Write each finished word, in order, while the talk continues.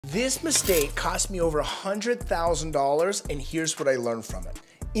This mistake cost me over $100,000, and here's what I learned from it.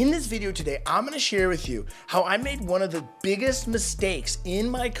 In this video today, I'm gonna share with you how I made one of the biggest mistakes in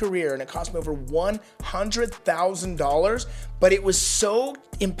my career, and it cost me over $100,000, but it was so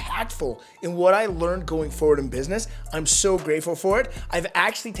impactful in what I learned going forward in business. I'm so grateful for it. I've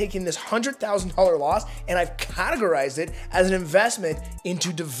actually taken this $100,000 loss and I've categorized it as an investment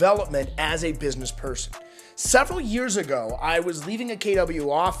into development as a business person. Several years ago, I was leaving a KW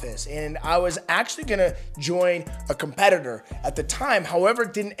office and I was actually gonna join a competitor at the time. However,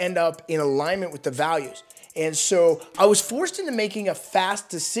 it didn't end up in alignment with the values. And so I was forced into making a fast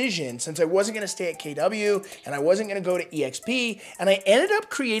decision since I wasn't gonna stay at KW and I wasn't gonna go to EXP. And I ended up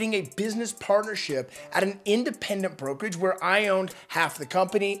creating a business partnership at an independent brokerage where I owned half the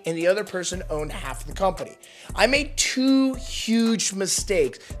company and the other person owned half the company. I made two huge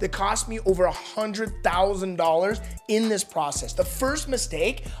mistakes that cost me over $100,000 in this process. The first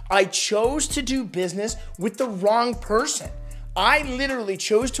mistake, I chose to do business with the wrong person. I literally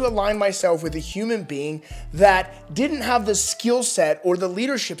chose to align myself with a human being that didn't have the skill set or the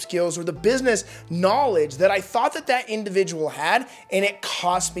leadership skills or the business knowledge that I thought that that individual had, and it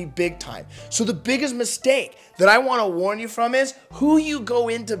cost me big time. So the biggest mistake that I want to warn you from is who you go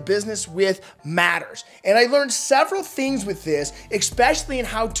into business with matters. And I learned several things with this, especially in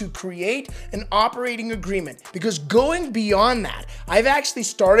how to create an operating agreement, because going beyond that, I've actually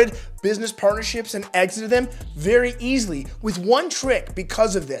started business partnerships and exited them very easily with one trick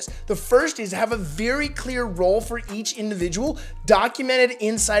because of this. The first is have a very clear role for each individual documented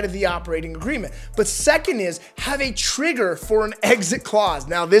inside of the operating agreement. But second is have a trigger for an exit clause.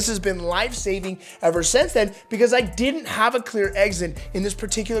 Now, this has been life-saving ever since then because I didn't have a clear exit in this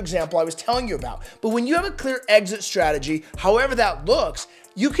particular example I was telling you about. But when you have a clear exit strategy, however that looks,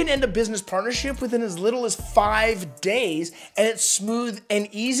 you can end a business partnership within as little as 5 days, and it's smooth and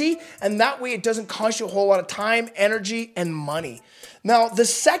easy, and that way it doesn't cost you a whole lot of time, energy, and money. Now, the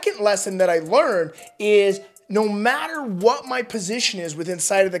second lesson that I learned is no matter what my position is within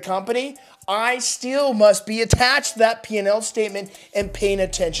inside of the company, I still must be attached to that P&L statement and paying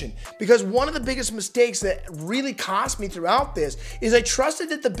attention. Because one of the biggest mistakes that really cost me throughout this is I trusted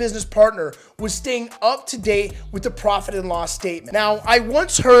that the business partner was staying up to date with the profit and loss statement. Now, I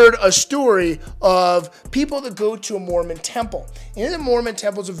once heard a story of people that go to a Mormon temple. And the Mormon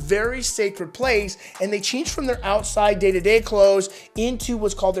temple is a very sacred place, and they change from their outside day-to-day clothes into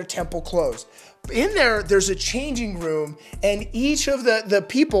what's called their temple clothes. In there, there's a changing room, and each of the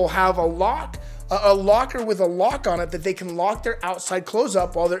people have a locker with a lock on it that they can lock their outside clothes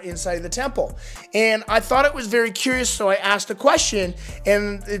up while they're inside the temple. And I thought it was very curious, so I asked a question,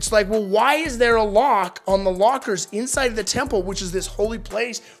 and it's like, well, why is there a lock on the lockers inside of the temple, which is this holy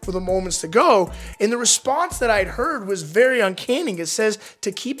place for the Mormons to go? And the response that I'd heard was very uncanny. It says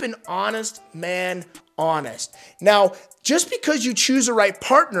to keep an honest man honest. Now, just because you choose the right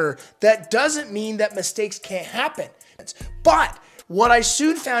partner, that doesn't mean that mistakes can't happen. But what I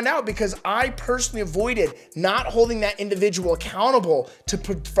soon found out, because I personally avoided not holding that individual accountable to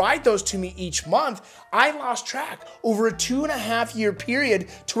provide those to me each month, I lost track over a 2.5-year period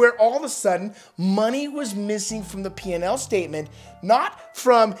to where all of a sudden money was missing from the P&L statement, not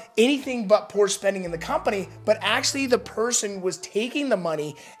from anything but poor spending in the company, but actually the person was taking the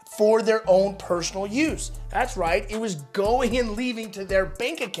money for their own personal use. That's right, it was going and leaving to their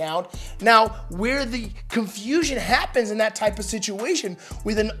bank account. Now, where the confusion happens in that type of situation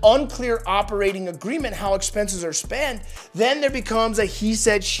with an unclear operating agreement, how expenses are spent, then there becomes a he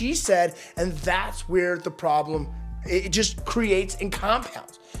said, she said, and that's where the problem, it just creates and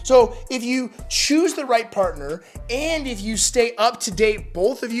compounds. So if you choose the right partner and if you stay up to date,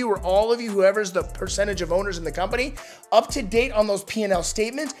 both of you or all of you, whoever's the percentage of owners in the company, up to date on those P&L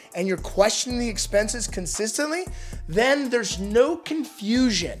statements, and you're questioning the expenses consistently, then there's no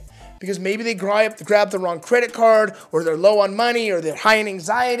confusion. Because maybe they grab the wrong credit card, or they're low on money, or they're high in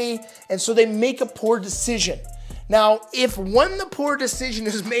anxiety, and so they make a poor decision. Now, if when the poor decision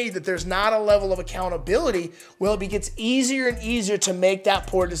is made that there's not a level of accountability, well, it gets easier and easier to make that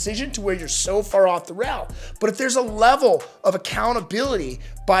poor decision to where you're so far off the rail. But if there's a level of accountability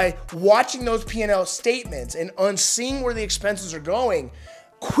by watching those P&L statements and seeing where the expenses are going,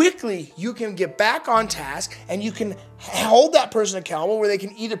 quickly you can get back on task and you can hold that person accountable where they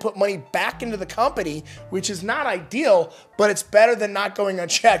can either put money back into the company, which is not ideal, but it's better than not going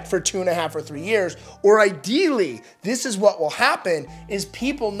unchecked for 2.5 or 3 years. Or ideally, this is what will happen is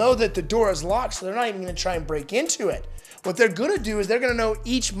people know that the door is locked, so they're not even gonna try and break into it. What they're gonna do is they're gonna know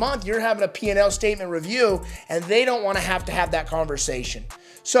each month you're having a P&L statement review, and they don't wanna have to have that conversation.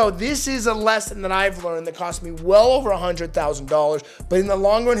 So this is a lesson that I've learned that cost me well over $100,000, but in the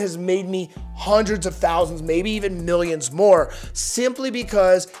long run has made me hundreds of thousands, maybe even millions more, simply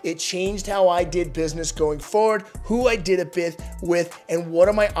because it changed how I did business going forward, who I did it with, and what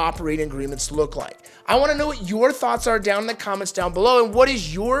do my operating agreements look like. I want to know what your thoughts are down in the comments down below, and what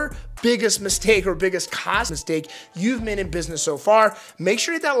is your biggest mistake or biggest cost mistake you've made in business so far. Make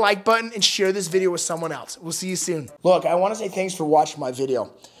sure to hit that like button and share this video with someone else. We'll see you soon. Look, I want to say thanks for watching my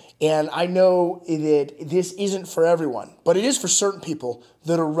video. And I know that this isn't for everyone, but it is for certain people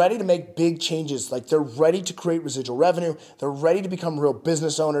that are ready to make big changes. Like they're ready to create residual revenue. They're ready to become real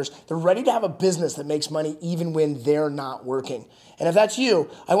business owners. They're ready to have a business that makes money even when they're not working. And if that's you,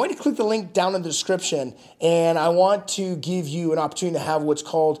 I want you to click the link down in the description, and I want to give you an opportunity to have what's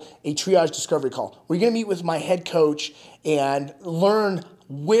called a triage discovery call. We're going to meet with my head coach and learn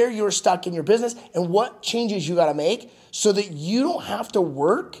where you're stuck in your business and what changes you got to make so that you don't have to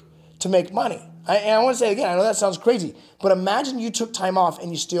work to make money. And I want to say again, I know that sounds crazy, but imagine you took time off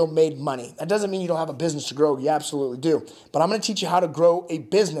and you still made money. That doesn't mean you don't have a business to grow. You absolutely do. But I'm going to teach you how to grow a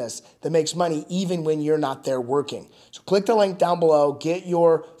business that makes money even when you're not there working. So click the link down below, get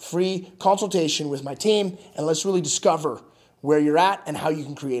your free consultation with my team, and let's really discover where you're at and how you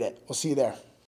can create it. We'll see you there.